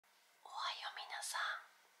朝.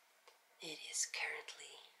 It is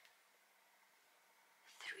currently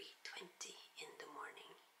 3:20 in the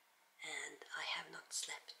morning and I have not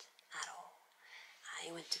slept at all.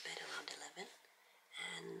 I went to bed around 11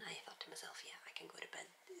 and I thought to myself, yeah, I can go to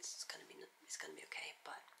bed, it's gonna be okay,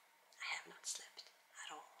 but I have not slept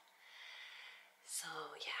at all. So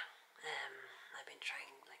yeah, I've been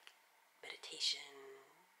trying like meditation,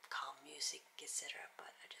 calm music, etc.,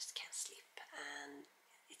 but I just can't sleep, and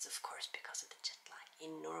it's of course because of the jet lag.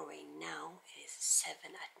 In Norway now it is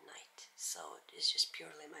 7 at night, so it's just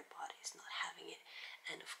purely my body is not having it.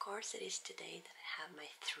 And of course it is today that I have my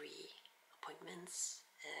 3 appointments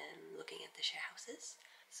looking at the share houses,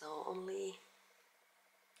 so only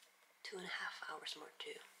 2.5 hours more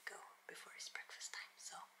to go before it's breakfast time.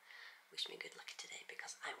 So wish me good luck today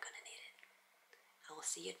because I'm gonna need it. I will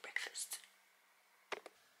see you at breakfast.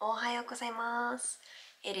 Ohayo gozaimasu.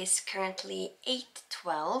 It is currently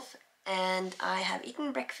 8:12 and I have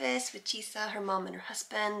eaten breakfast with Chisa, her mom and her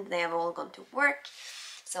husband. They have all gone to work,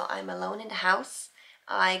 so I'm alone in the house.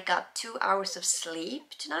 I got 2 hours of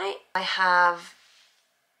sleep tonight. I have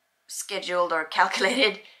scheduled or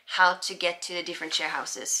calculated how to get to the different share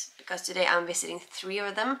houses because today I'm visiting 3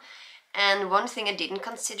 of them. And one thing I didn't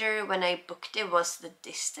consider when I booked it was the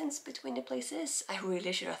distance between the places. I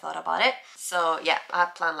really should have thought about it. So yeah, I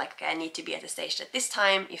planned like, okay, I need to be at the station at this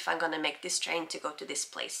time if I'm gonna make this train to go to this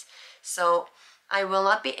place. So I will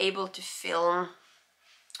not be able to film,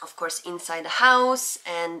 of course, inside the house,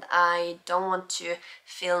 and I don't want to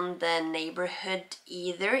film the neighborhood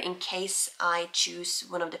either in case I choose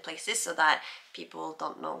one of the places so that people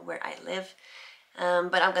don't know where I live.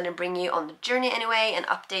 But I'm gonna bring you on the journey anyway and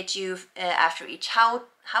update you after each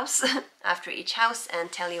house after each house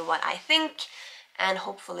and tell you what I think, and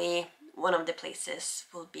hopefully one of the places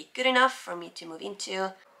will be good enough for me to move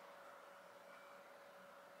into.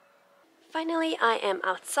 Finally, I am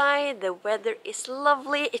outside. The weather is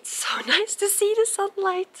lovely. It's so nice to see the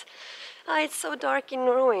sunlight. It's so dark in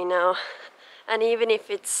Norway now, and even if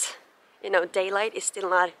it's, you know, daylight, it's still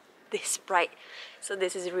not this bright. So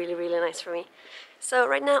this is really nice for me. So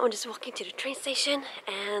right now I'm just walking to the train station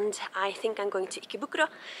and I think I'm going to Ikebukuro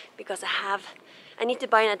because I need to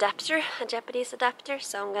buy an adapter, a Japanese adapter,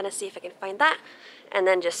 so I'm gonna see if I can find that and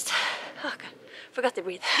then just, oh god, forgot to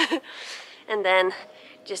breathe. And then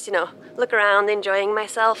just, you know, look around enjoying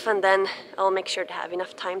myself, and then I'll make sure to have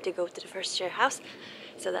enough time to go to the first share house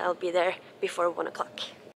so that I'll be there before 1 o'clock.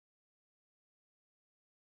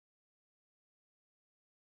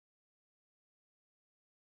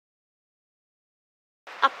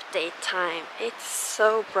 Update time. It's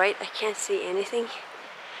so bright I can't see anything.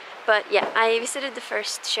 But yeah, I visited the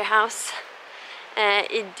first share house.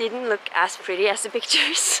 It didn't look as pretty as the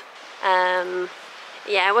pictures.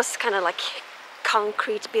 Yeah, it was kind of like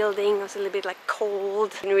concrete building. It was a little bit like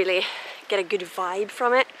cold. Didn't really get a good vibe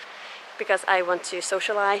from it because I want to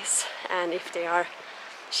socialize, and if they are,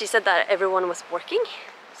 she said that everyone was working,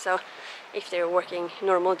 so if they're working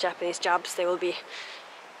normal Japanese jobs they will be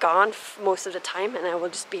gone most of the time and I will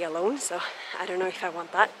just be alone, so I don't know if I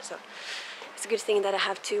want that. So it's a good thing that I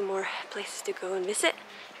have 2 more places to go and visit,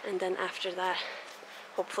 and then after that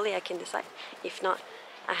hopefully I can decide. If not,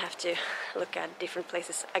 I have to look at different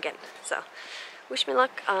places again. So wish me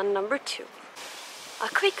luck on number 2. A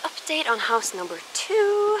quick update on house number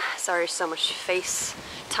 2. Sorry, so much face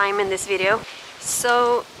time in this video.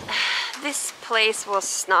 So this place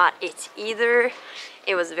was not it either.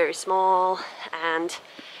 It was very small and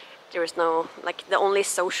there was no, like, the only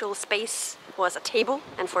social space was a table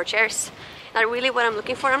and 4 chairs. Not really what I'm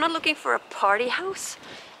looking for. I'm not looking for a party house,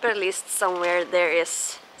 but at least somewhere there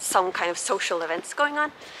is some kind of social events going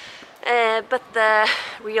on. But the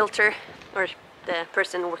realtor, or the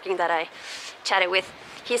person working that I chatted with,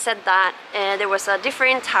 he said that there was a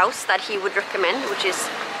different house that he would recommend, which is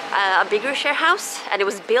a bigger share house, and it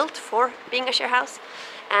was built for being a share house.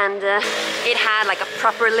 And it had like a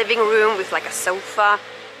proper living room with like a sofa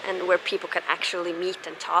and where people can actually meet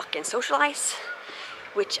and talk and socialize,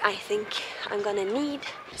 which I think I'm gonna need.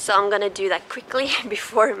 So I'm gonna do that quickly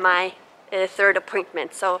before my 3rd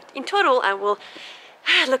appointment. So in total I will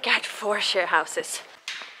look at 4 share houses.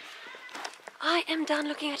 I am done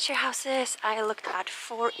looking at share houses. I looked at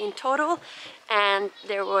 4 in total and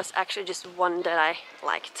there was actually just 1 that I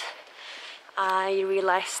liked. I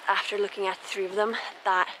realized after looking at 3 of them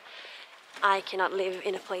that I cannot live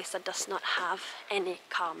in a place that does not have any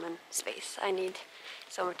common space. I need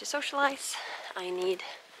somewhere to socialize. I need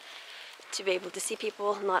to be able to see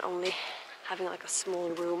people, not only having like a small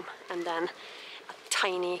room and then a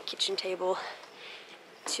tiny kitchen table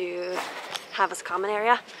to have as a common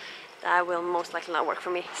area. that will most likely not work for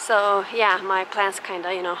me. So yeah, my plans kind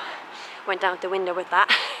of, you know, went out the window with that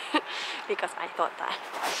because I thought that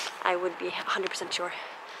I would be 100% sure.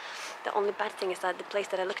 The only bad thing is that the place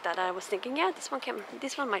that I looked at, I was thinking, yeah,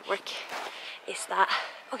 this one might work. Is that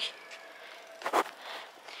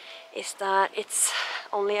it's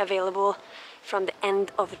only available from the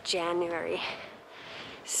end of January.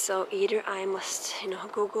 So either I must, you know,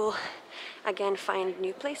 Google again, find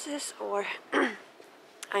new places, or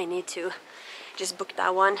I need to just book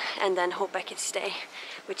that one and then hope I can stay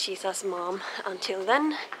with Chisa's mom until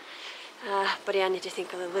then. But yeah, I need to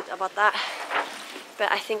think a little bit about that.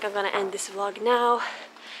 But I think I'm gonna end this vlog now.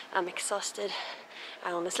 I'm exhausted.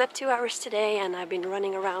 I only slept 2 hours today and I've been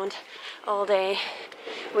running around all day,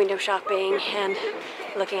 window shopping and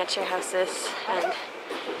looking at share houses, and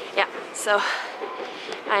yeah, so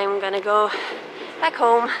I'm gonna go back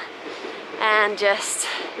home and just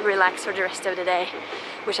relax for the rest of the day,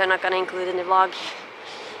 which I'm not gonna include in the vlog.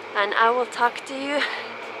 And I will talk to you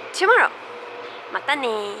tomorrow. Mata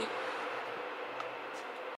ne!